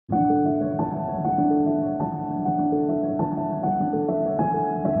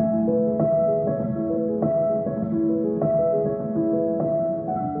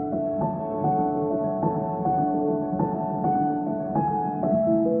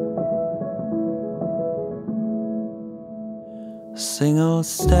Single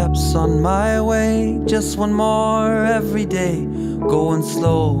steps on my way, just one more every day, going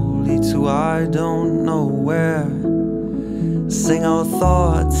slowly to I don't know where. Single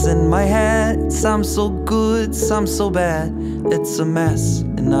thoughts in my head, some so good, some so bad. It's a mess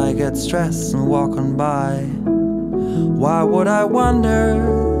and I get stressed and walk on by. Why would I wonder?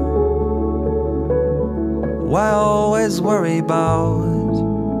 Why always worry about?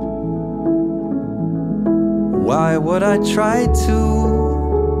 Why would I try to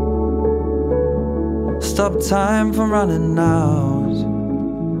stop time from running out?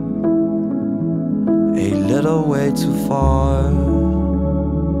 A little way too far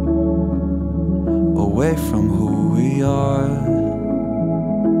away from who we are.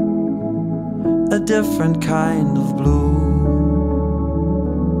 A different kind of blue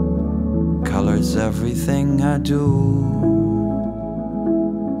colors everything I do.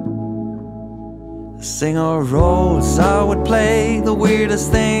 Single roles I would play, the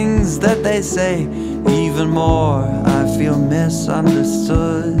weirdest things that they say. Even more I feel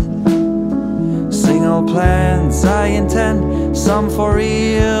misunderstood. Single plans I intend, some for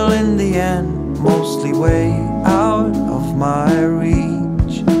real in the end, mostly way out of my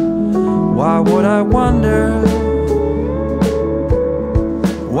reach. Why would I wonder?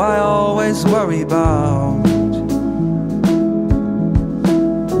 Why always worry about?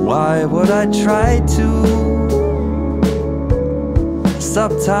 Why would I try to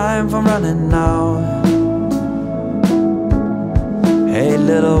stop time from running out? A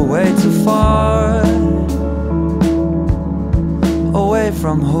little way too far away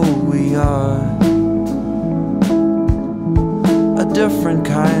from who we are. A different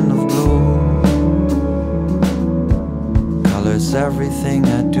kind of blue colors everything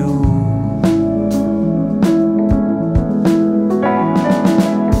I do.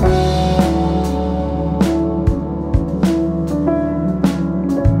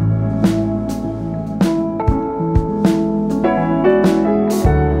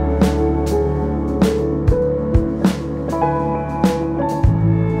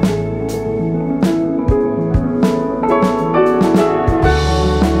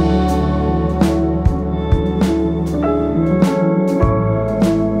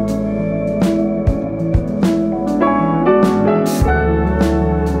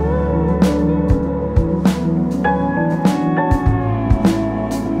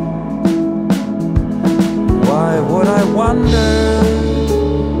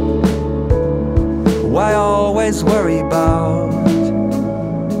 Why always worry about?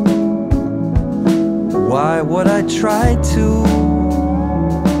 Why would I try to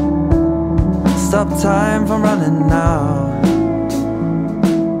stop time from running out?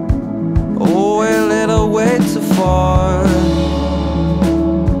 Oh, a little way too far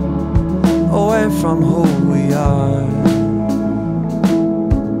away from who we are.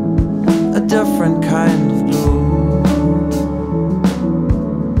 A different kind of blue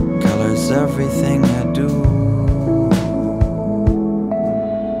everything I do.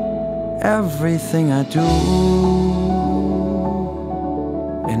 Everything I do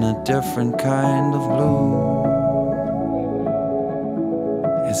in a different kind of blue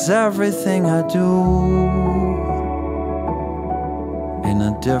is everything I do in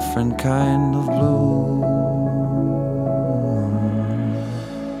a different kind of blue.